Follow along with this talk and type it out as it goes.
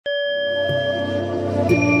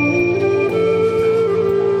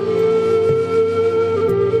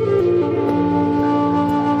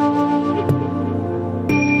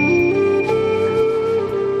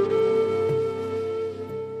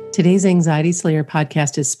Today's Anxiety Slayer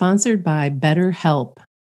podcast is sponsored by BetterHelp.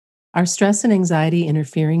 Are stress and anxiety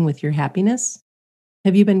interfering with your happiness?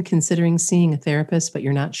 Have you been considering seeing a therapist, but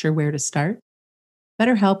you're not sure where to start?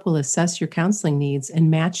 BetterHelp will assess your counseling needs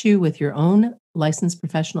and match you with your own licensed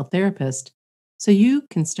professional therapist so you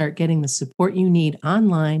can start getting the support you need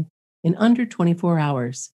online in under 24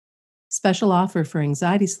 hours. Special offer for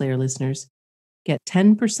Anxiety Slayer listeners: get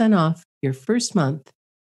 10% off your first month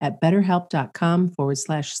at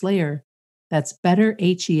betterhelp.com/slayer. That's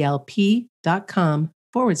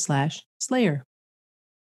betterhelp.com/slayer.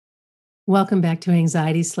 Welcome back to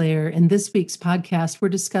Anxiety Slayer. In this week's podcast, we're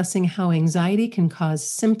discussing how anxiety can cause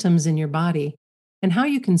symptoms in your body and how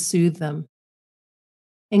you can soothe them.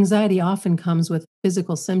 Anxiety often comes with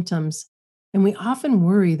physical symptoms, and we often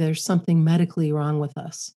worry there's something medically wrong with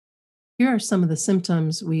us. Here are some of the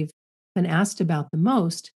symptoms we've been asked about the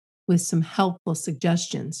most, with some helpful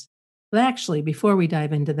suggestions. But actually, before we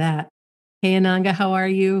dive into that, hey Ananga, how are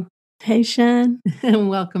you? Hey, Shan. And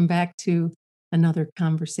welcome back to another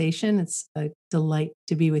conversation. It's a delight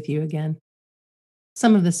to be with you again.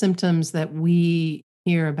 Some of the symptoms that we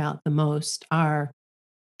hear about the most are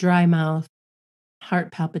dry mouth, heart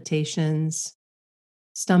palpitations,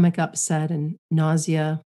 stomach upset and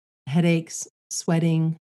nausea, headaches,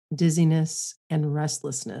 sweating, dizziness, and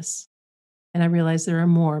restlessness. And I realize there are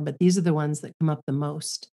more, but these are the ones that come up the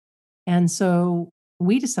most. And so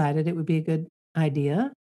we decided it would be a good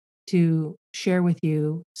idea to share with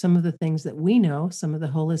you some of the things that we know, some of the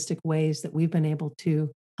holistic ways that we've been able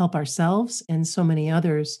to help ourselves and so many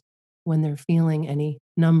others when they're feeling any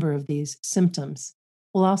number of these symptoms.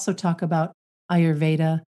 We'll also talk about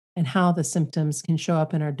Ayurveda and how the symptoms can show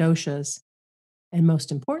up in our doshas, and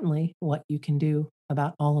most importantly, what you can do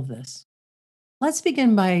about all of this. Let's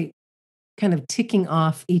begin by kind of ticking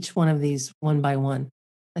off each one of these one by one.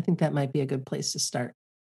 I think that might be a good place to start.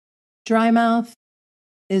 Dry mouth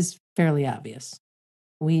is fairly obvious.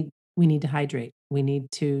 We need to hydrate. We need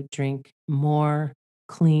to drink more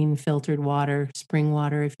clean filtered water, spring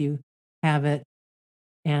water if you have it,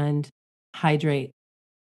 and hydrate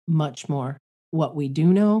much more. What we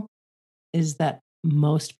do know is that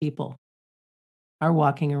most people are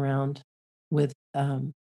walking around with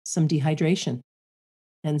some dehydration.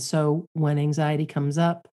 And so when anxiety comes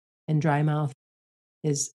up and dry mouth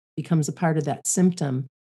becomes a part of that symptom,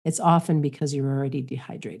 it's often because you're already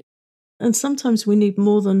dehydrated. And sometimes we need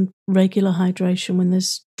more than regular hydration when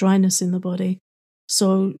there's dryness in the body.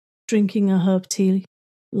 So drinking a herb tea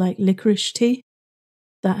like licorice tea,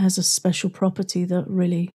 that has a special property that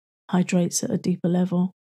really hydrates at a deeper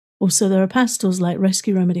level. Also, there are pastils like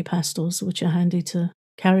Rescue Remedy pastils, which are handy to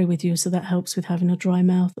carry with you. So that helps with having a dry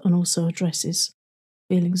mouth and also addresses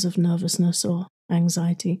feelings of nervousness or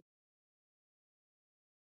anxiety.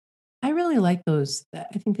 I really like those.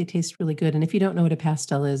 I think they taste really good. And if you don't know what a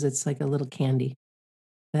pastel is, it's like a little candy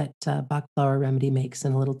that Bach Flower Remedy makes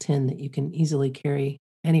in a little tin that you can easily carry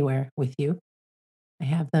anywhere with you. I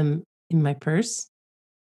have them in my purse,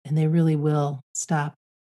 and they really will stop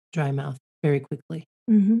dry mouth very quickly.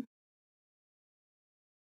 Mm-hmm.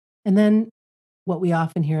 And then what we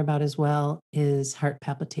often hear about as well is heart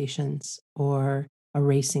palpitations or a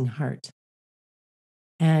racing heart.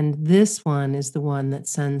 And this one is the one that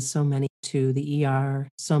sends so many to the ER,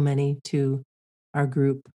 so many to our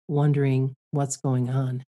group wondering what's going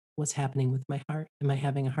on, what's happening with my heart. Am I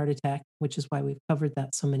having a heart attack? Which is why we've covered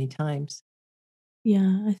that so many times.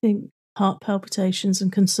 Yeah, I think heart palpitations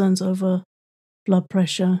and concerns over blood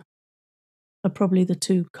pressure are probably the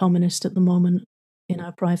two commonest at the moment in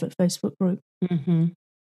our private Facebook group. Mm-hmm.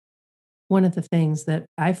 One of the things that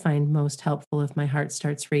I find most helpful if my heart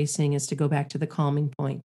starts racing is to go back to the calming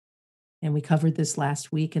point. And we covered this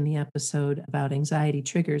last week in the episode about anxiety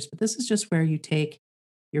triggers, but this is just where you take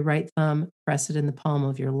your right thumb, press it in the palm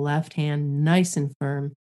of your left hand, nice and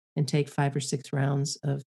firm, and take 5 or 6 rounds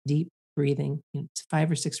of deep breathing. It's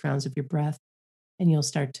 5 or 6 rounds of your breath, and you'll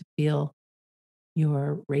start to feel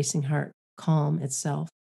your racing heart calm itself.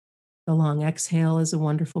 The long exhale is a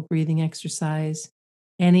wonderful breathing exercise.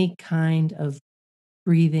 Any kind of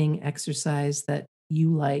breathing exercise that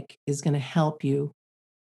you like is going to help you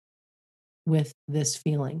with this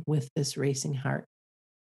feeling, with this racing heart.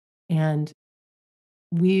 And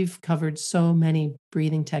we've covered so many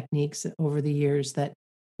breathing techniques over the years that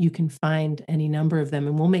you can find any number of them.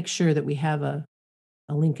 And we'll make sure that we have a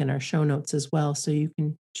link in our show notes as well, so you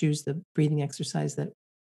can choose the breathing exercise that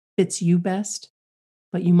fits you best.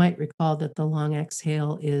 But you might recall that the long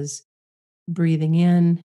exhale is breathing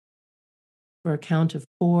in for a count of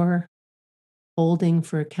 4, holding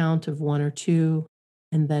for a count of 1 or 2,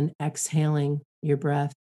 and then exhaling your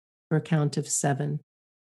breath for a count of 7.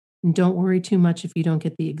 And don't worry too much if you don't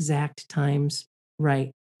get the exact times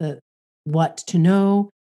right. What to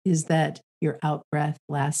know is that your out breath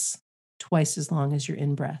lasts twice as long as your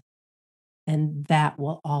in breath. And that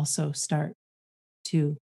will also start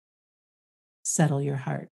to settle your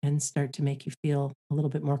heart and start to make you feel a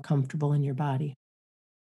little bit more comfortable in your body.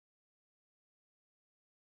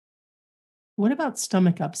 What about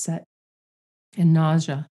stomach upset and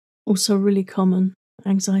nausea? Also, really common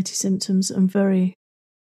anxiety symptoms and very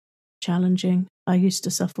challenging. I used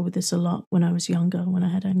to suffer with this a lot when I was younger. When I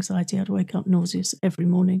had anxiety, I'd wake up nauseous every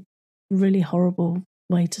morning. Really horrible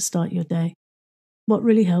way to start your day. What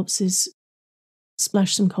really helps is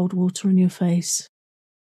splash some cold water on your face,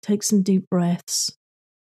 take some deep breaths,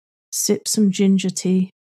 sip some ginger tea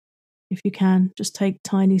if you can. Just take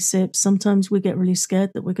tiny sips. Sometimes we get really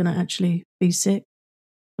scared that we're going to actually be sick.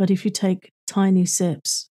 But if you take tiny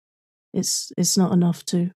sips, it's not enough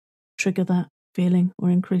to trigger that feeling or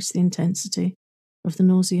increase the intensity of the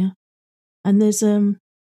nausea. And there's an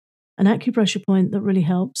acupressure point that really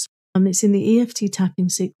helps. It's in the EFT tapping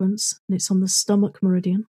sequence, and it's on the stomach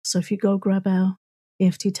meridian. So if you go grab our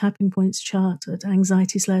EFT tapping points chart at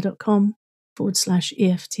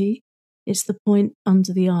anxietyslayer.com/EFT, it's the point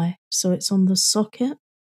under the eye. So it's on the socket,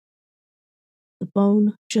 the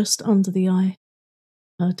bone just under the eye,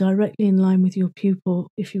 directly in line with your pupil.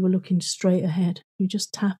 If you were looking straight ahead, you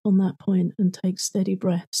just tap on that point and take steady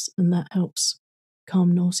breaths, and that helps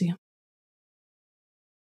calm nausea.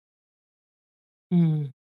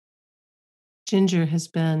 Mm. Ginger has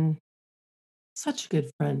been such a good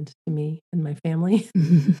friend to me and my family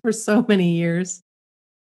for so many years.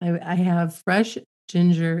 I have fresh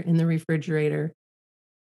ginger in the refrigerator,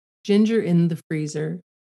 ginger in the freezer,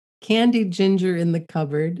 candied ginger in the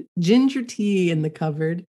cupboard, ginger tea in the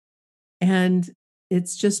cupboard. And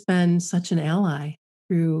it's just been such an ally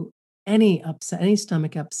through any upset, any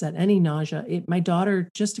stomach upset, any nausea. My daughter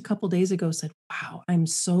just a couple days ago said, "Wow, I'm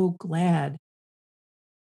so glad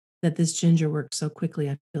that this ginger worked so quickly.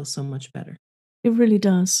 I feel so much better." It really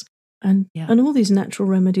does. And Yeah. and all these natural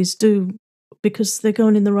remedies do, because they're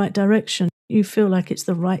going in the right direction. You feel like it's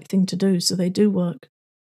the right thing to do, so they do work.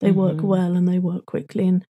 They work Mhm. well and they work quickly.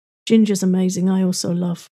 And ginger's amazing. I also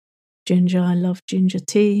love ginger. I love ginger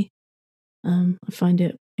tea. I find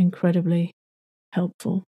it incredibly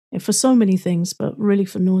helpful for so many things, but really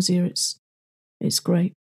for nausea, it's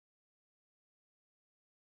great.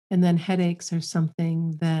 And then headaches are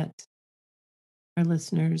something that our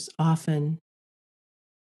listeners often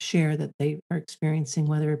share that they are experiencing,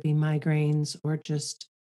 whether it be migraines or just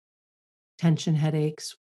tension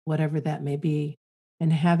headaches, whatever that may be.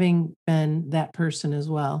 And having been that person as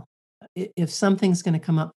well, if something's going to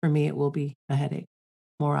come up for me, it will be a headache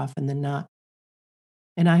more often than not.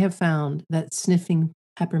 And I have found that sniffing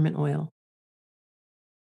peppermint oil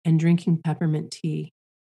and drinking peppermint tea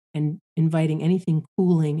and inviting anything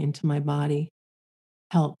cooling into my body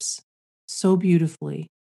helps so beautifully.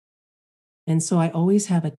 And so I always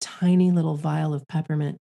have a tiny little vial of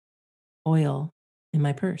peppermint oil in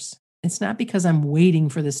my purse. It's not because I'm waiting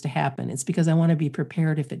for this to happen. It's because I want to be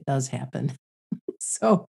prepared if it does happen.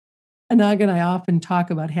 So, Anag and I often talk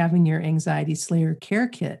about having your anxiety slayer care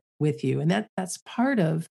kit with you. And that's part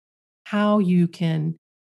of how you can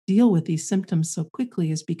deal with these symptoms so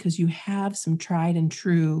quickly, is because you have some tried and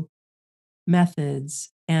true methods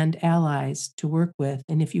and allies to work with.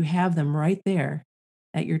 And if you have them right there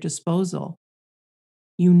at your disposal,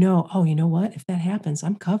 oh, you know what? If that happens,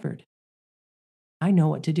 I'm covered. I know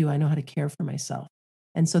what to do. I know how to care for myself.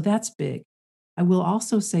 And so that's big. I will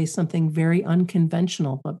also say something very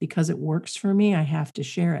unconventional, but because it works for me, I have to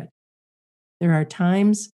share it. There are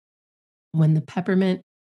times when the peppermint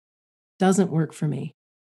doesn't work for me,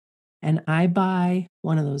 and I buy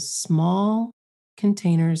one of those small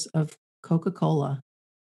containers of Coca Cola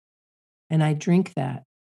and I drink that.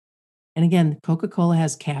 And again, Coca Cola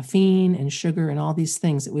has caffeine and sugar and all these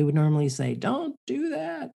things that we would normally say, don't do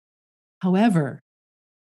that. However,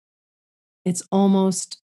 it's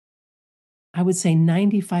almost, I would say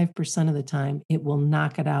 95% of the time, it will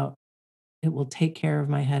knock it out. It will take care of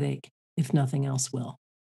my headache if nothing else will.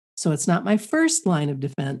 So it's not my first line of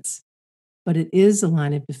defense, but it is a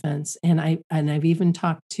line of defense. And I've even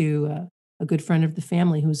talked to a good friend of the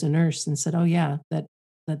family who's a nurse and said, "Oh yeah, that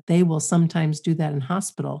they will sometimes do that in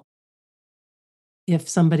hospital if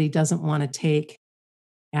somebody doesn't want to take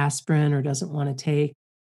aspirin or doesn't want to take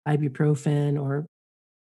ibuprofen or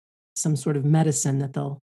some sort of medicine, that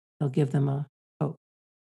they'll give them a Coke."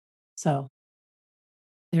 So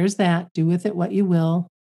there's that. Do with it what you will.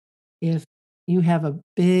 If you have a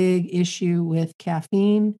big issue with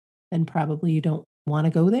caffeine, then probably you don't want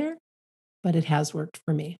to go there, but it has worked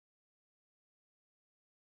for me.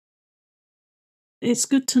 it's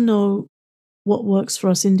good to know what works for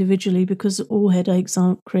us individually because all headaches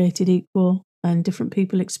aren't created equal and different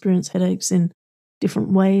people experience headaches in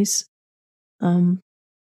different ways.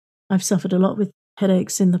 I've suffered a lot with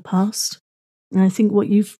headaches in the past. And I think what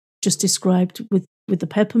you've just described with the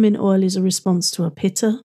peppermint oil is a response to a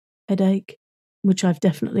pitta headache, which I've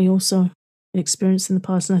definitely also experienced in the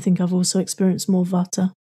past. And I think I've also experienced more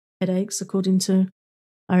vata headaches. According to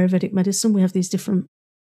Ayurvedic medicine, we have these different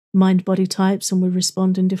mind-body types and we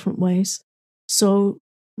respond in different ways. So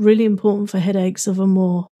really important for headaches of a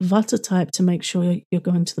more vata type to make sure you're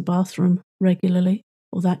going to the bathroom regularly,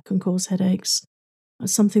 or that can cause headaches.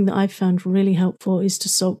 Something that I've found really helpful is to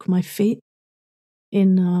soak my feet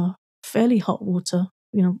in fairly hot water,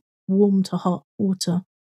 warm to hot water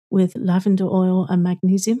with lavender oil and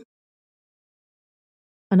magnesium.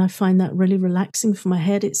 And I find that really relaxing for my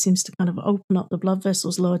head. It seems to kind of open up the blood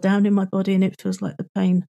vessels lower down in my body and it feels like the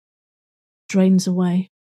pain drains away.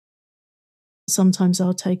 Sometimes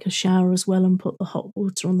I'll take a shower as well and put the hot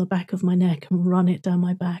water on the back of my neck and run it down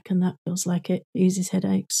my back, and that feels like it eases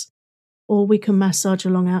headaches. Or we can massage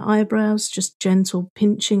along our eyebrows, just gentle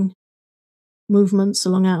pinching movements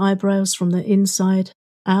along our eyebrows from the inside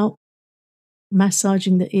out.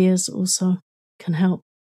 Massaging the ears also can help,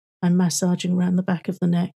 and massaging around the back of the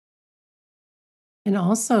neck. And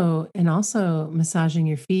also massaging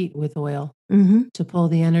your feet with oil to pull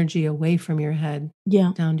the energy away from your head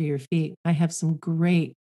down to your feet. I have some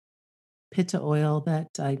great pitta oil that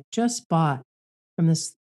I just bought from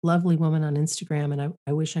this lovely woman on Instagram, and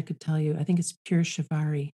I wish I could tell you. I think it's pure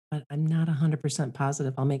Shivari, but I'm not 100%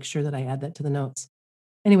 positive. I'll make sure that I add that to the notes.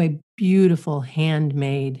 Anyway, beautiful,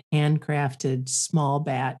 handmade, handcrafted, small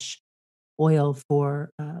batch oil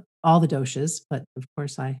for all the doshas, but of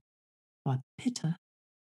course I bought pitta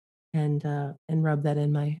and rub that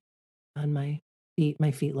on my feet.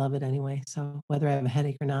 My feet love it anyway. So whether I have a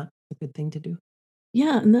headache or not, it's a good thing to do.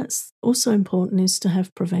 Yeah, and that's also important, is to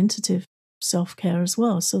have preventative self-care as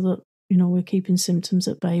well, so that, we're keeping symptoms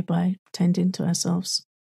at bay by tending to ourselves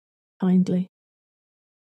kindly.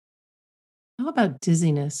 How about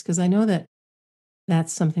dizziness? Because I know that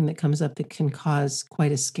that's something that comes up that can cause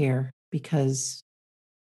quite a scare because,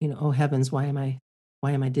 oh heavens, why am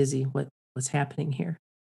I dizzy? What's happening here?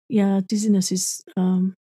 Yeah, dizziness is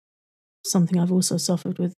something I've also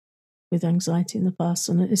suffered with anxiety in the past,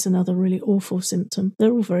 and it's another really awful symptom.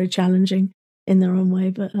 They're all very challenging in their own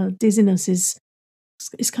way, but dizziness is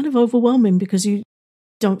kind of overwhelming because you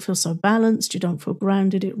don't feel so balanced, you don't feel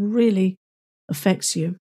grounded. It really affects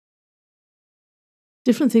you.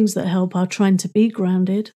 Different things that help are trying to be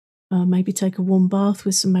grounded, maybe take a warm bath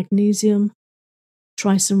with some magnesium,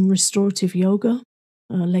 try some restorative yoga,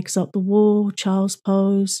 legs up the wall, child's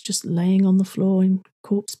pose, just laying on the floor in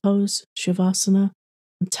corpse pose, shavasana.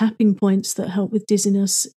 And tapping points that help with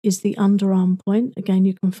dizziness is the underarm point. Again,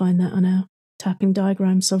 you can find that on our tapping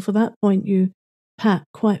diagram. So for that point, you pat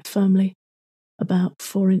quite firmly, about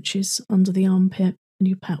 4 inches under the armpit, and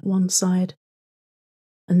you pat one side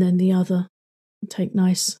and then the other. Take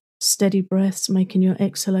nice steady breaths, making your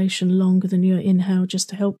exhalation longer than your inhale, just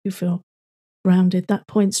to help you feel grounded. That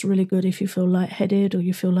point's really good if you feel lightheaded or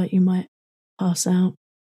you feel like you might pass out.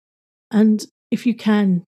 And if you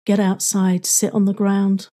can, get outside, sit on the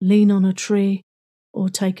ground, lean on a tree, or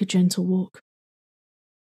take a gentle walk.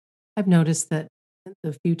 I've noticed that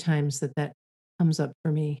the few times that comes up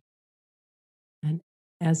for me, and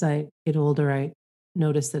as I get older, I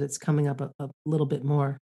notice that it's coming up a little bit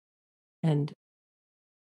more. And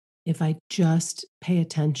if I just pay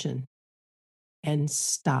attention and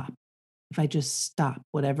stop, if I just stop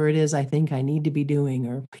whatever it is I think I need to be doing,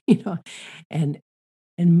 or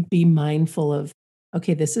and be mindful of,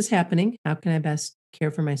 okay, this is happening. How can I best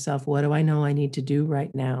care for myself? What do I know I need to do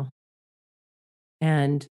right now?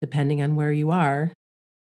 And depending on where you are,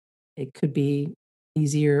 it could be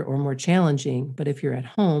easier or more challenging. But if you're at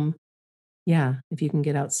home, yeah, if you can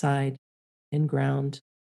get outside and ground,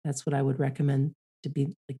 that's what I would recommend to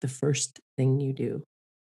be like the first thing you do.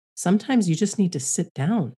 Sometimes you just need to sit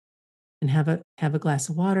down and have a glass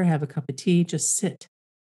of water, have a cup of tea, just sit,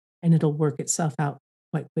 and it'll work itself out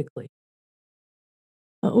quite quickly.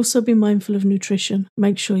 Also be mindful of nutrition.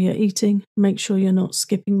 Make sure you're eating, make sure you're not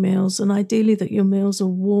skipping meals, and ideally that your meals are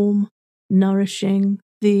warm, nourishing.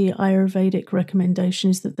 The Ayurvedic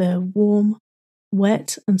recommendation is that they're warm,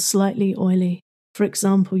 wet, and slightly oily. For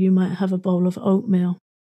example, you might have a bowl of oatmeal,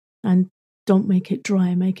 and don't make it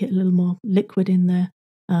dry, make it a little more liquid in there.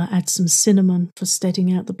 Add some cinnamon for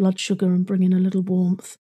steadying out the blood sugar and bringing a little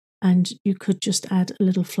warmth. And you could just add a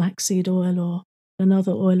little flaxseed oil or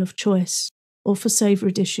another oil of choice. Or for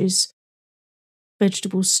savoury dishes,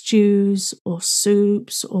 vegetable stews or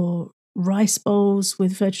soups or rice bowls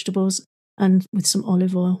with vegetables and with some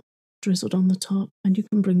olive oil drizzled on the top. And you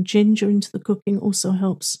can bring ginger into the cooking, also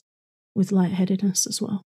helps with lightheadedness as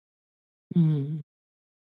well. Mm.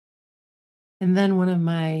 And then one of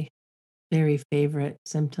my very favorite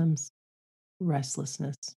symptoms,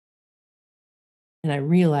 restlessness. And I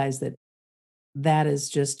realize that that is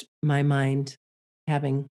just my mind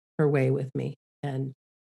having her way with me and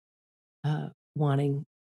wanting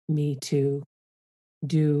me to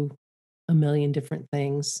do a million different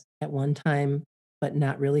things at one time, but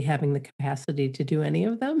not really having the capacity to do any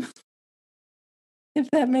of them, if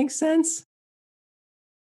that makes sense.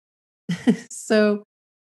 So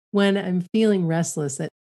when I'm feeling restless, that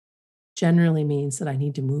generally means that I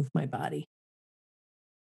need to move my body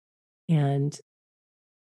and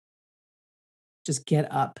just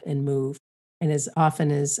get up and move. And as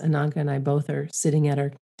often as Ananka and I both are sitting at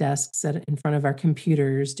our desks in front of our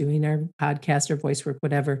computers, doing our podcast or voice work,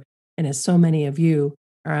 whatever, and as so many of you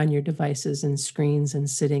are on your devices and screens and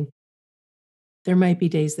sitting, there might be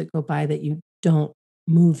days that go by that you don't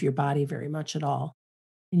move your body very much at all.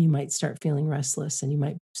 And you might start feeling restless and you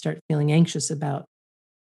might start feeling anxious about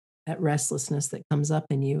that restlessness that comes up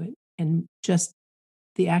in you. And just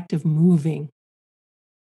the act of moving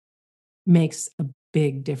makes a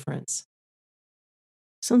big difference.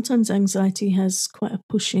 Sometimes anxiety has quite a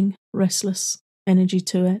pushing, restless energy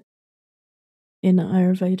to it. In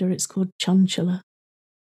Ayurveda, it's called chanchala.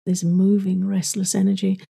 There's moving, restless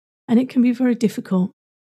energy. And it can be very difficult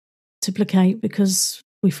to placate because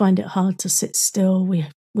we find it hard to sit still.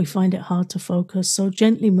 We find it hard to focus. So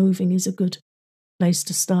gently moving is a good place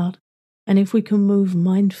to start. And if we can move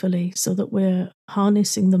mindfully so that we're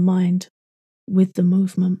harnessing the mind with the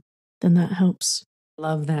movement, then that helps.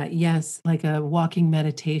 Love that. Yes, like a walking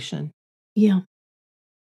meditation Yeah.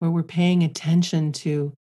 where we're paying attention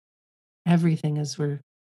to everything and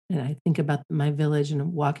I think about my village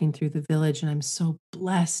and walking through the village, and I'm so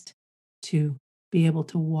blessed to be able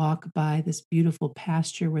to walk by this beautiful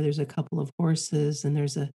pasture where there's a couple of horses and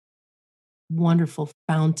there's a wonderful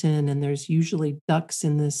fountain and there's usually ducks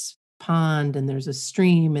in this pond and there's a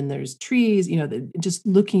stream and there's trees, just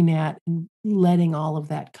looking at and letting all of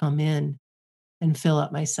that come in and fill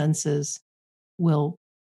up my senses will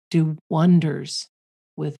do wonders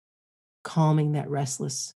with calming that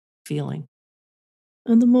restless feeling.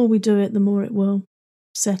 And the more we do it, the more it will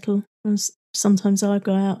settle. And sometimes I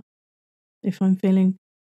go out if I'm feeling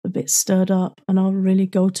a bit stirred up and I'll really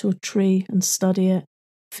go to a tree and study it,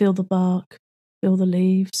 feel the bark, feel the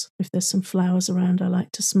leaves. If there's some flowers around, I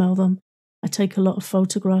like to smell them. I take a lot of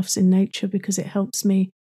photographs in nature because it helps me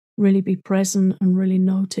really be present and really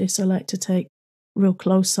notice. I like to take real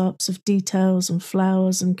close-ups of details and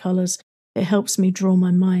flowers and colours. It helps me draw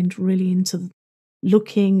my mind really into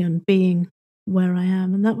looking and being where I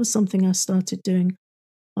am. And that was something I started doing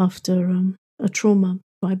after a trauma,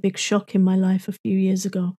 quite a big shock in my life a few years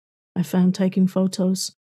ago. I found taking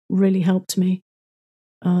photos really helped me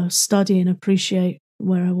study and appreciate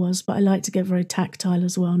where I was. But I like to get very tactile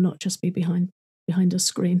as well, not just be behind a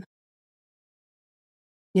screen.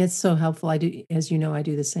 Yeah, it's so helpful. I do, as you know, I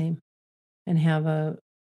do the same and have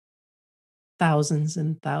thousands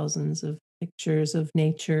and thousands of pictures of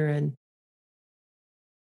nature, and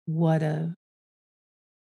what a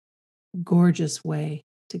gorgeous way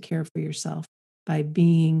to care for yourself by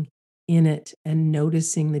being in it and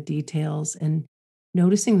noticing the details and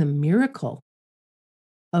noticing the miracle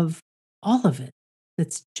of all of it.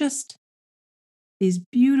 That's just these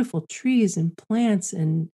beautiful trees and plants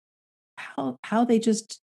and how they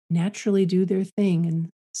just naturally do their thing and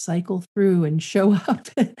cycle through and show up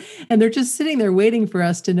and they're just sitting there waiting for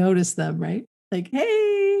us to notice them, right? Like,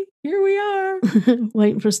 hey, here we are.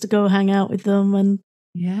 Waiting for us to go hang out with them, and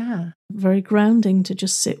Yeah. very grounding to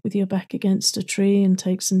just sit with your back against a tree and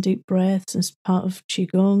take some deep breaths. As part of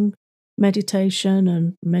Qigong meditation,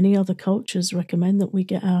 and many other cultures recommend that we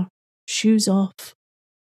get our shoes off,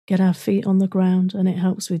 get our feet on the ground, and it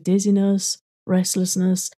helps with dizziness,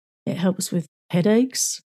 restlessness. It helps with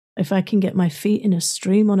headaches. If I can get my feet in a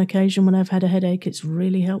stream on occasion when I've had a headache, it's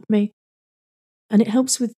really helped me. And it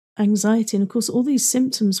helps with anxiety. And of course, all these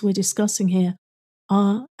symptoms we're discussing here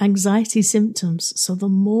are anxiety symptoms. So the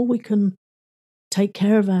more we can take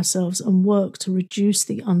care of ourselves and work to reduce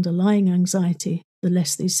the underlying anxiety, the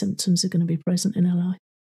less these symptoms are going to be present in our life.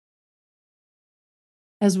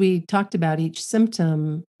 As we talked about each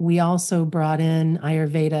symptom, we also brought in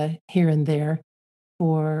Ayurveda here and there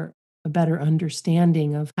for a better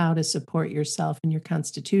understanding of how to support yourself and your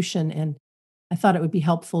constitution. And I thought it would be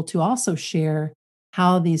helpful to also share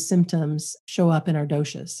how these symptoms show up in our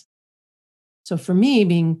doshas. So for me,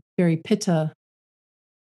 being very pitta,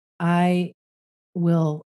 I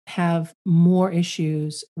will have more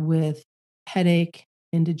issues with headache,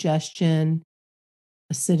 indigestion,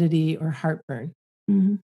 acidity, or heartburn.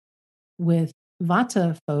 Mhm. With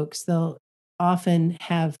vata folks, they'll often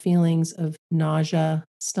have feelings of nausea,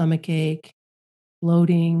 stomach ache,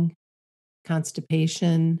 bloating,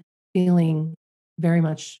 constipation, feeling very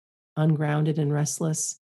much ungrounded and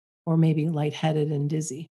restless, or maybe lightheaded and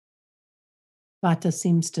dizzy. Vata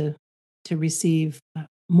seems to receive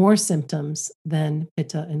more symptoms than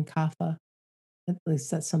pitta and kapha. At least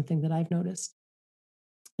that's something that I've noticed.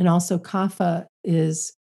 And also, kapha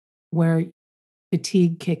is where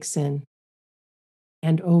fatigue kicks in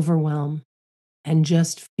and overwhelm and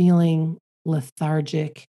just feeling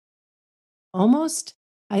lethargic. Almost,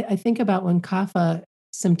 I think about when kapha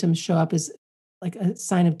symptoms show up as like a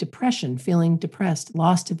sign of depression, feeling depressed,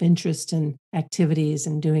 lost of interest in activities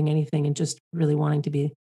and doing anything, and just really wanting to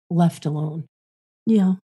be left alone.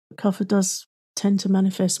 Yeah. Kapha does tend to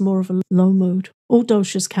manifest more of a low mood. All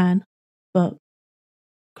doshas can, but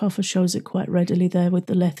kapha shows it quite readily there with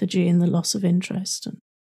the lethargy and the loss of interest.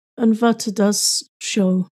 And vata does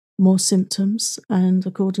show more symptoms. And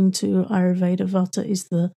according to Ayurveda, vata is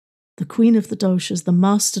the queen of the doshas, the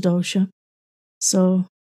master dosha. So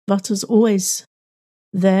vata's always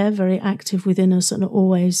there, very active within us, and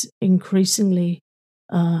always increasingly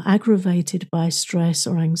aggravated by stress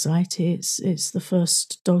or anxiety. It's the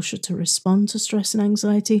first dosha to respond to stress and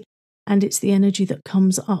anxiety, and it's the energy that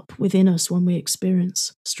comes up within us when we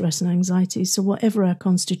experience stress and anxiety. So whatever our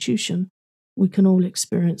constitution, we can all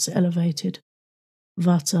experience elevated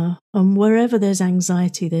vata, and wherever there's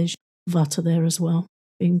anxiety, there's vata there as well,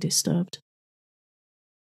 being disturbed.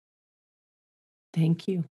 Thank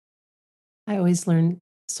you. I always learn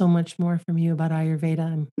so much more from you about Ayurveda.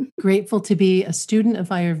 I'm grateful to be a student of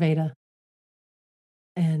Ayurveda,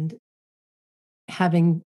 and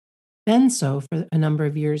having been so for a number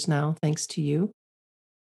of years now, thanks to you,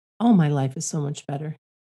 all my life is so much better.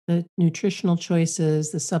 The nutritional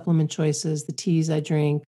choices, the supplement choices, the teas I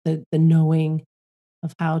drink, the knowing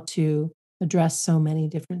of how to address so many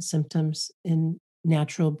different symptoms in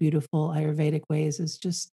natural, beautiful Ayurvedic ways is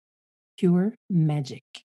just pure magic.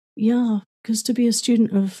 Yeah, because to be a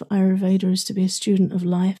student of Ayurveda is to be a student of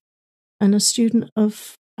life and a student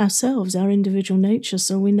of ourselves, our individual nature.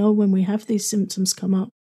 So we know when we have these symptoms come up,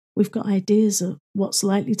 we've got ideas of what's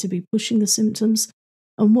likely to be pushing the symptoms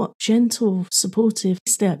and what gentle, supportive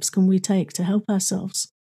steps can we take to help ourselves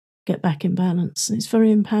get back in balance. And it's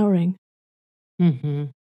very empowering. Mm-hmm.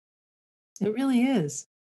 It really is.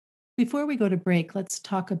 Before we go to break, let's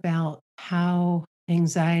talk about how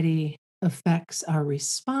anxiety affects our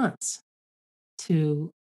response to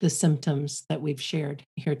the symptoms that we've shared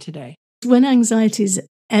here today. When anxiety is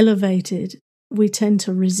elevated, we tend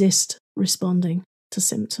to resist responding to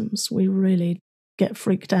symptoms. We really get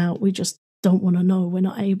freaked out. We just don't want to know. We're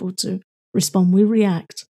not able to respond. We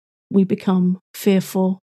react. We become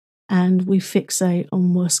fearful and we fixate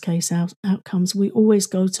on worst case outcomes. We always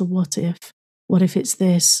go to what if. What if it's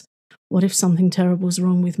this? What if something terrible is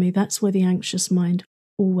wrong with me? That's where the anxious mind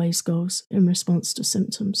always goes in response to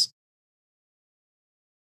symptoms.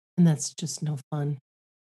 And that's just no fun.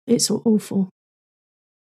 It's awful.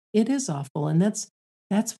 It is awful. And that's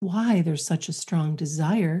why there's such a strong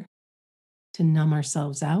desire to numb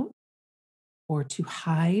ourselves out or to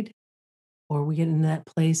hide, or we get in that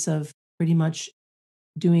place of pretty much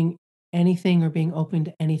doing anything or being open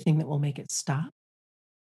to anything that will make it stop.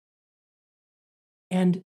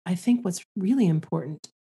 And I think what's really important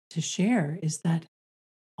to share is that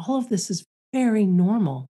all of this is very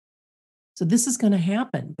normal. So this is going to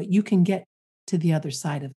happen, but you can get to the other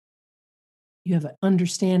side of it. You have an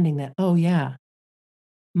understanding that, oh, yeah,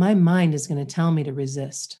 my mind is going to tell me to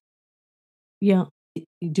resist Yeah.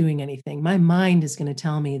 doing anything. My mind is going to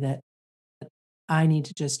tell me that I need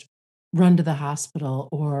to just run to the hospital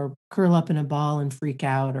or curl up in a ball and freak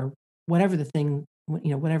out or whatever the thing,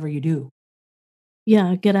 whatever you do.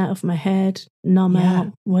 Yeah, get out of my head, numb Yeah.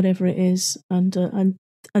 out, whatever it is. And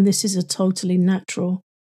this is a totally natural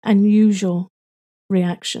and usual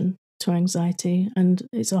reaction to anxiety. And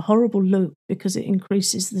it's a horrible loop because it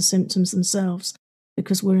increases the symptoms themselves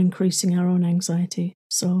because we're increasing our own anxiety.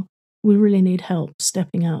 So we really need help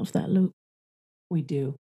stepping out of that loop. We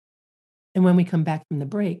do. And when we come back from the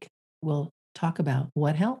break, we'll talk about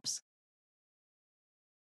what helps.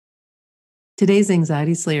 Today's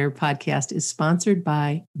Anxiety Slayer podcast is sponsored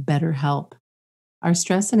by BetterHelp. Are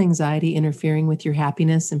stress and anxiety interfering with your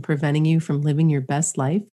happiness and preventing you from living your best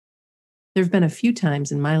life? There have been a few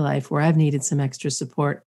times in my life where I've needed some extra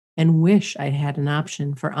support, and wish I had an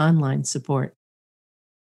option for online support.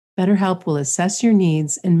 BetterHelp will assess your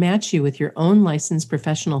needs and match you with your own licensed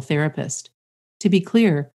professional therapist. To be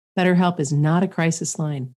clear, BetterHelp is not a crisis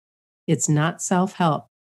line. It's not self-help.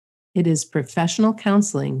 It is professional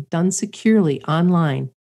counseling done securely online,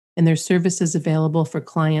 and their service is available for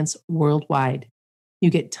clients worldwide. You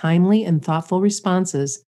get timely and thoughtful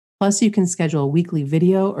responses, plus you can schedule weekly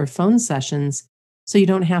video or phone sessions so you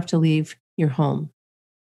don't have to leave your home.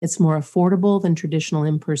 It's more affordable than traditional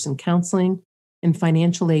in-person counseling, and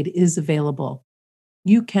financial aid is available.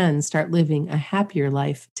 You can start living a happier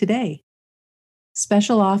life today.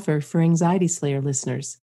 Special offer for Anxiety Slayer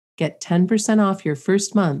listeners. Get 10% off your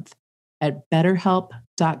first month at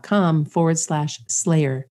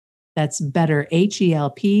betterhelp.com/slayer. That's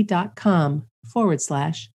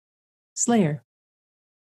betterhelp.com/slayer.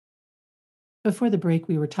 Before the break,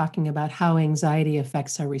 we were talking about how anxiety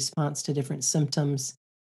affects our response to different symptoms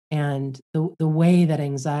and the way that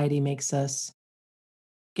anxiety makes us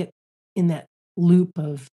get in that loop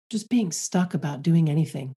of just being stuck about doing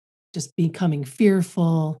anything, just becoming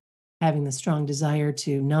fearful, having the strong desire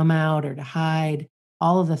to numb out or to hide,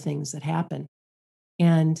 all of the things that happen.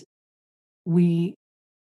 And we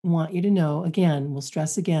want you to know, again, we'll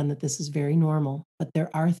stress again that this is very normal, but there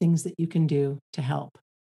are things that you can do to help.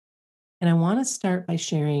 And I want to start by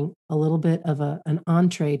sharing a little bit of an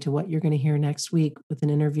entree to what you're going to hear next week with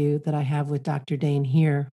an interview that I have with Dr. Dane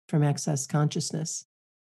here from Access Consciousness.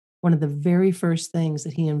 One of the very first things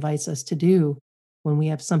that he invites us to do when we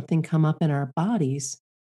have something come up in our bodies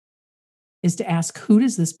is to ask, who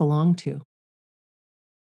does this belong to?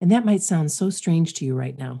 And that might sound so strange to you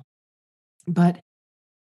right now. But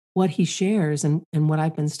what he shares and what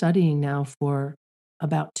I've been studying now for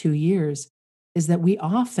about 2 years is that we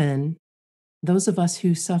often, those of us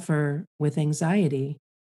who suffer with anxiety,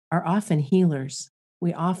 are often healers.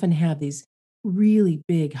 We often have these really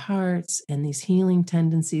big hearts and these healing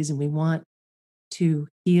tendencies, and we want to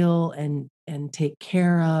heal and take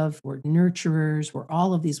care of. We're nurturers. We're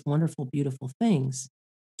all of these wonderful, beautiful things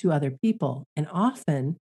to other people. And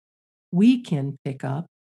often we can pick up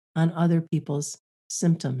on other people's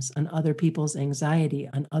symptoms, on other people's anxiety,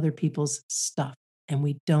 on other people's stuff, and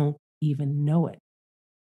we don't even know it.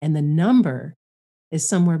 And the number is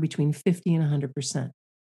somewhere between 50 and 100%.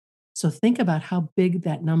 So think about how big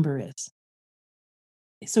that number is.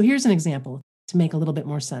 So here's an example to make a little bit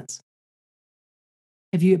more sense.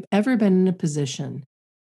 Have you ever been in a position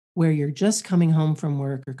where you're just coming home from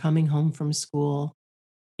work or coming home from school,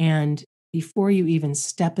 and before you even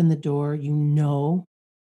step in the door, you know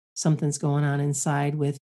something's going on inside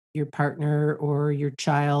with your partner or your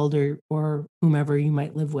child or whomever you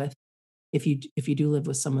might live with, if you do live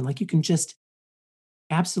with someone, like you can just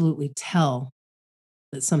absolutely tell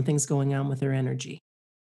that something's going on with their energy.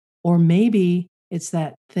 Or maybe it's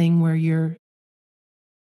that thing where you're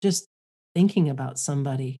just thinking about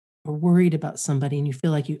somebody or worried about somebody and you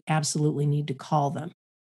feel like you absolutely need to call them.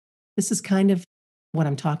 This is kind of what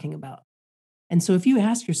I'm talking about. And so if you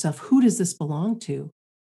ask yourself, who does this belong to?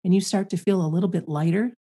 And you start to feel a little bit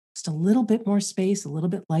lighter, just a little bit more space, a little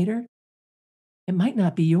bit lighter, it might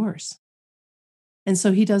not be yours. And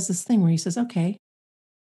so he does this thing where he says, okay,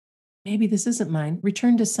 maybe this isn't mine.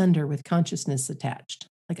 Return to sender with consciousness attached.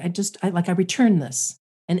 I return this.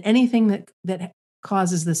 And anything that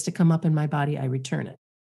causes this to come up in my body, I return it.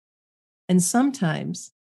 And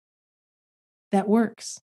sometimes that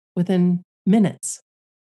works within minutes.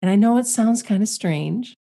 And I know it sounds kind of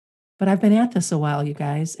strange, but I've been at this a while, you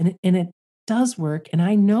guys, and it does work. And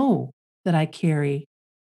I know that I carry,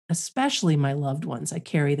 especially my loved ones, I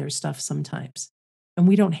carry their stuff sometimes. And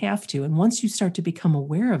we don't have to. And once you start to become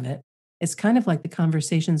aware of it, it's kind of like the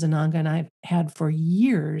conversations Ananga and I've had for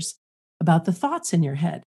years about the thoughts in your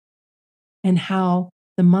head and how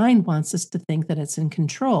the mind wants us to think that it's in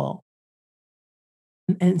control.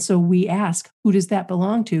 And so we ask, who does that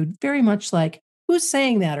belong to? Very much like, who's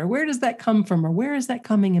saying that? Or where does that come from? Or where is that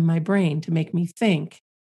coming in my brain to make me think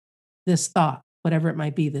this thought, whatever it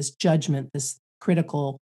might be, this judgment, this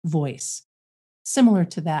critical voice? Similar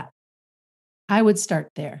to that. I would start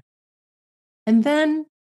there. And then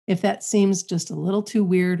if that seems just a little too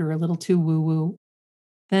weird or a little too woo-woo,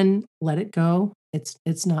 then let it go.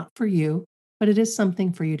 It's not for you, but it is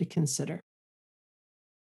something for you to consider.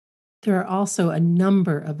 There are also a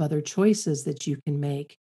number of other choices that you can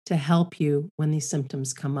make to help you when these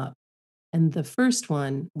symptoms come up. And the first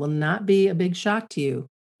one will not be a big shock to you,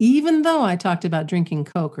 even though I talked about drinking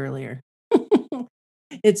Coke earlier.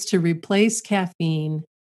 It's to replace caffeine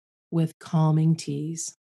with calming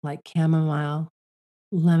teas like chamomile,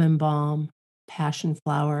 lemon balm, passion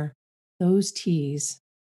flower. Those teas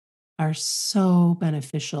are so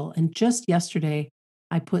beneficial. And just yesterday,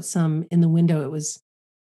 I put some in the window. It was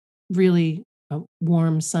really a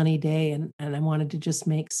warm, sunny day, and I wanted to just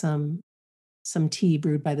make some tea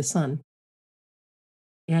brewed by the sun.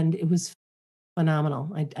 And it was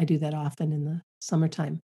phenomenal. I do that often in the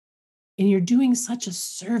summertime. And you're doing such a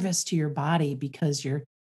service to your body because you're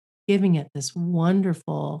giving it this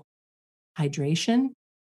wonderful hydration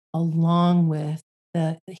along with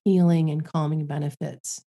the healing and calming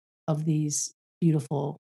benefits of these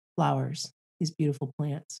beautiful flowers, these beautiful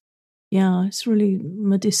plants. Yeah, it's really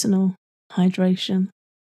medicinal hydration.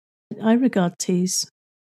 I regard teas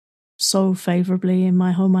so favorably. In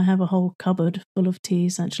my home, I have a whole cupboard full of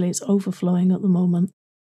teas. Actually, it's overflowing at the moment.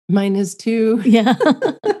 Mine is too. Yeah.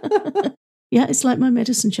 Yeah, it's like my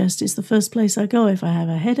medicine chest. It's the first place I go if I have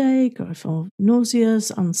a headache or if I'm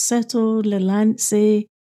nauseous, unsettled, a little antsy,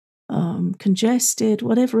 congested,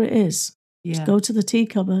 whatever it is. Just Yeah. go to the tea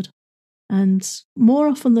cupboard. And more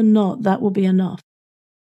often than not, that will be enough.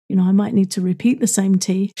 I might need to repeat the same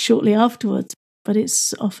tea shortly afterwards, but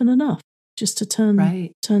it's often enough just to turn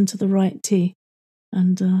to the right tea.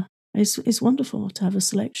 And it's wonderful to have a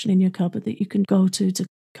selection in your cupboard that you can go to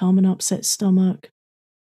calm an upset stomach,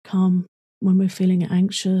 calm when we're feeling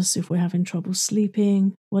anxious, if we're having trouble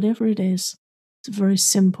sleeping, whatever it is. It's a very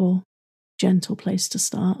simple, gentle place to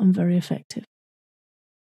start and very effective.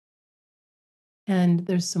 And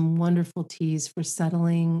there's some wonderful teas for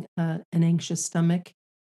settling an anxious stomach.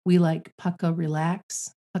 We like Pucka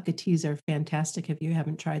Relax. Pucka teas are fantastic if you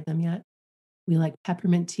haven't tried them yet. We like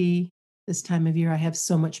peppermint tea. This time of year, I have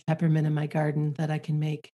so much peppermint in my garden that I can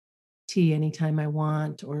make tea anytime I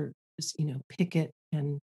want, or just, pick it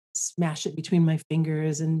and smash it between my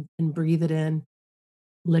fingers and breathe it in.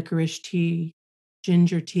 Licorice tea,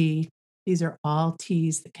 ginger tea. These are all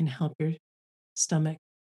teas that can help your stomach.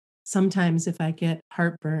 Sometimes if I get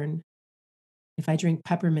heartburn, if I drink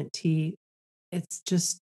peppermint tea, it's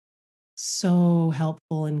just so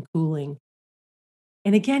helpful and cooling.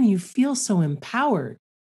 And again, you feel so empowered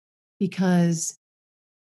because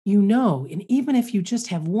and even if you just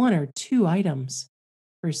have one or two items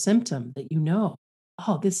per symptom that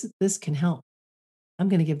oh, this can help. I'm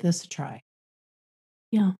going to give this a try.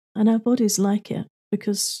 Yeah, and our bodies like it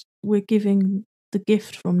because we're giving the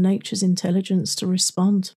gift from nature's intelligence to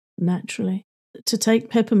respond naturally. To take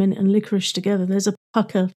peppermint and licorice together, there's a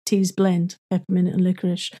Pucka teas blend, peppermint and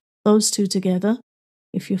licorice. Those two together,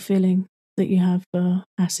 if you're feeling that you have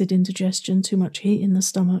acid indigestion, too much heat in the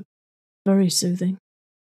stomach, very soothing.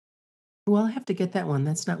 Well, I have to get that one.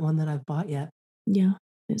 That's not one that I've bought yet. Yeah,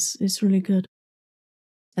 it's really good.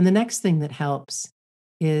 And the next thing that helps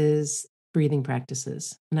is breathing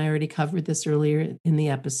practices. And I already covered this earlier in the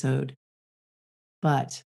episode,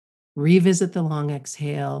 but revisit the long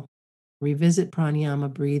exhale, revisit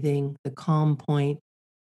pranayama breathing, the calm point.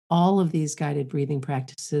 All of these guided breathing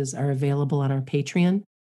practices are available on our Patreon.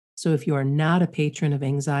 So if you are not a patron of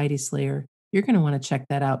Anxiety Slayer, you're going to want to check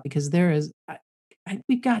that out because there is,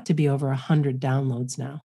 we've got to be over 100 downloads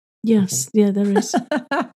now. Yes, yeah, there is.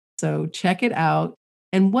 So check it out.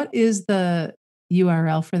 And what is the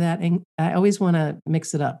URL for that? I always want to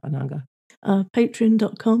mix it up, Ananga.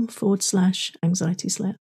 Patreon.com/Anxiety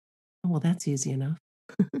Slayer. Oh, well, that's easy enough.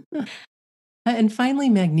 And finally,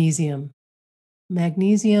 magnesium.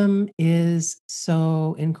 Magnesium is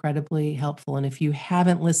so incredibly helpful. And if you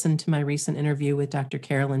haven't listened to my recent interview with Dr.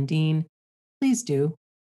 Carolyn Dean, please do.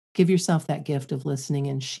 Give yourself that gift of listening.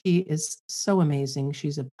 And she is so amazing.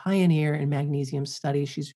 She's a pioneer in magnesium studies.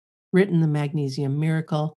 She's written The Magnesium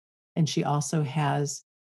Miracle. And she also has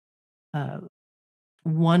a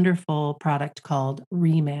wonderful product called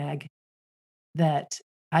Remag that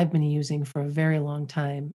I've been using for a very long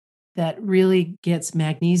time that really gets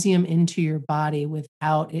magnesium into your body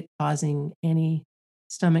without it causing any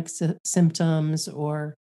stomach symptoms,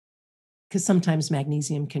 or because sometimes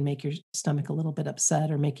magnesium can make your stomach a little bit upset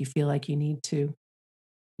or make you feel like you need to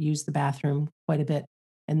use the bathroom quite a bit.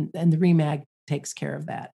 And the Remag takes care of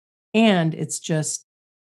that. And it's just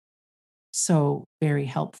so very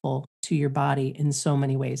helpful to your body in so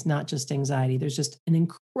many ways, not just anxiety. There's just an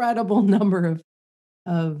incredible number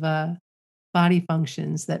of body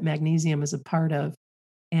functions that magnesium is a part of,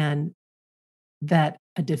 and that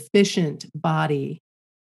a deficient body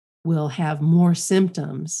will have more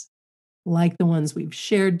symptoms like the ones we've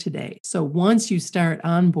shared today. So once you start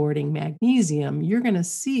onboarding magnesium, you're going to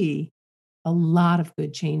see a lot of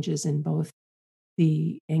good changes in both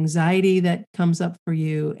the anxiety that comes up for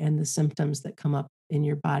you and the symptoms that come up in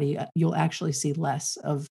your body. You'll actually see less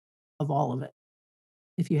of all of it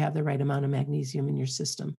if you have the right amount of magnesium in your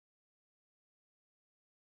system.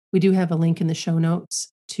 We do have a link in the show notes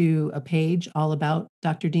to a page all about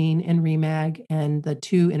Dr. Dean and Remag and the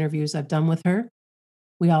 2 interviews I've done with her.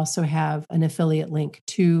 We also have an affiliate link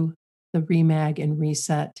to the Remag and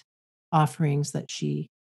Reset offerings that she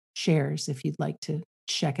shares if you'd like to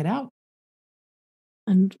check it out.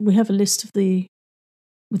 And we have a list with the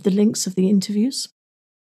links of the interviews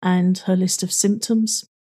and her list of symptoms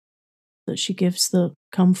that she gives that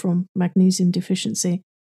come from magnesium deficiency.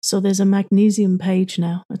 So there's a magnesium page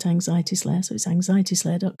now at Anxiety Slayer. So it's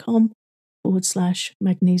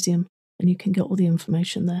anxietyslayer.com/magnesium, and you can get all the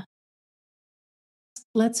information there.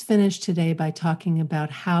 Let's finish today by talking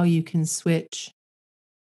about how you can switch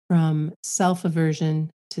from self-aversion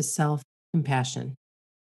to self-compassion.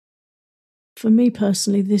 For me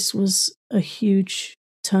personally, this was a huge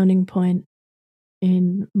turning point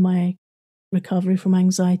in my recovery from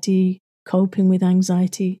anxiety, coping with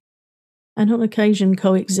anxiety, and on occasion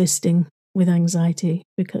coexisting with anxiety,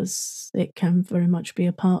 because it can very much be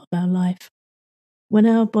a part of our life. When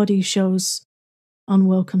our body shows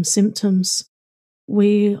unwelcome symptoms,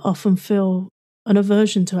 we often feel an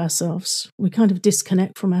aversion to ourselves. We kind of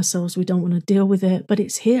disconnect from ourselves. We don't want to deal with it, but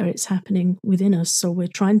it's here, it's happening within us. So we're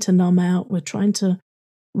trying to numb out, we're trying to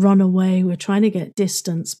run away, we're trying to get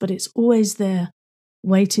distance, but it's always there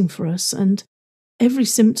waiting for us. And every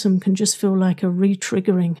symptom can just feel like a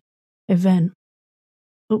re-triggering event.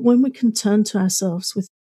 But when we can turn to ourselves with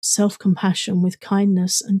self-compassion, with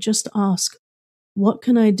kindness, and just ask, what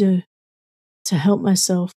can I do to help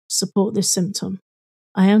myself support this symptom?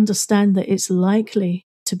 I understand that it's likely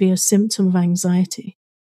to be a symptom of anxiety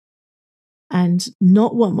and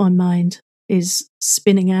not what my mind is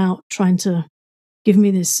spinning out, trying to give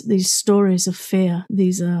me these stories of fear.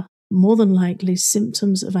 These are more than likely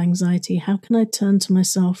symptoms of anxiety. How can I turn to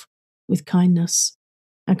myself with kindness?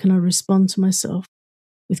 How can I respond to myself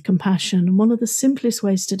with compassion? And one of the simplest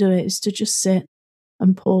ways to do it is to just sit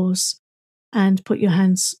and pause and put your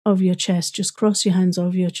hands over your chest. Just cross your hands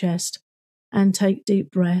over your chest and take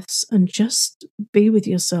deep breaths and just be with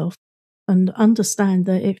yourself and understand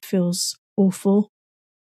that it feels awful.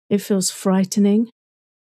 It feels frightening.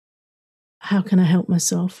 How can I help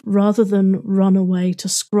myself? Rather than run away to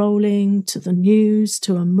scrolling, to the news,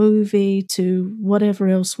 to a movie, to whatever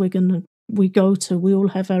else we go to. We all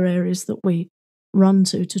have our areas that we run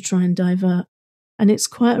to try and divert. And it's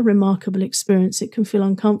quite a remarkable experience. It can feel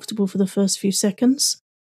uncomfortable for the first few seconds,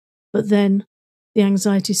 but then the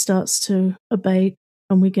anxiety starts to abate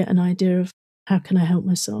and we get an idea of how can I help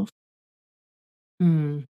myself.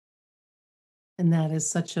 And that is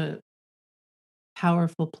such a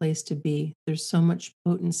powerful place to be. There's so much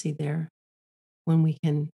potency there when we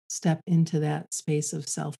can step into that space of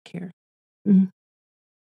self-care. Mm.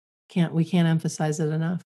 We can't emphasize it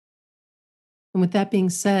enough. And with that being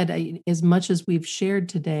said, as much as we've shared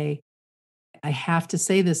today, I have to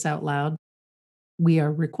say this out loud. We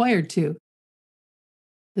are required to.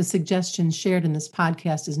 The suggestions shared in this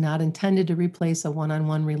podcast is not intended to replace a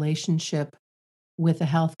one-on-one relationship with a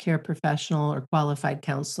healthcare professional or qualified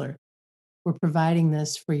counselor. We're providing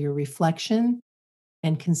this for your reflection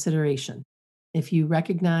and consideration. If you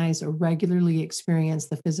recognize or regularly experience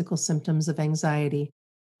the physical symptoms of anxiety,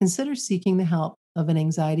 consider seeking the help of an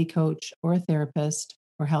anxiety coach or a therapist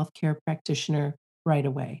or healthcare practitioner right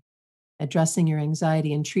away. Addressing your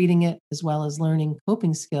anxiety and treating it, as well as learning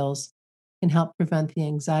coping skills, can help prevent the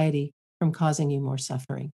anxiety from causing you more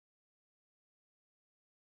suffering.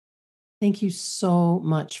 Thank you so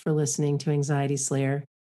much for listening to Anxiety Slayer.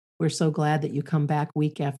 We're so glad that you come back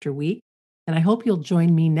week after week. And I hope you'll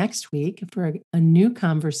join me next week for a new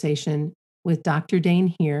conversation with Dr.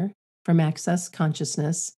 Dane here from Access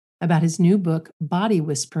Consciousness about his new book, Body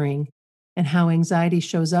Whispering, and how anxiety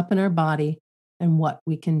shows up in our body and what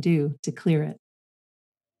we can do to clear it.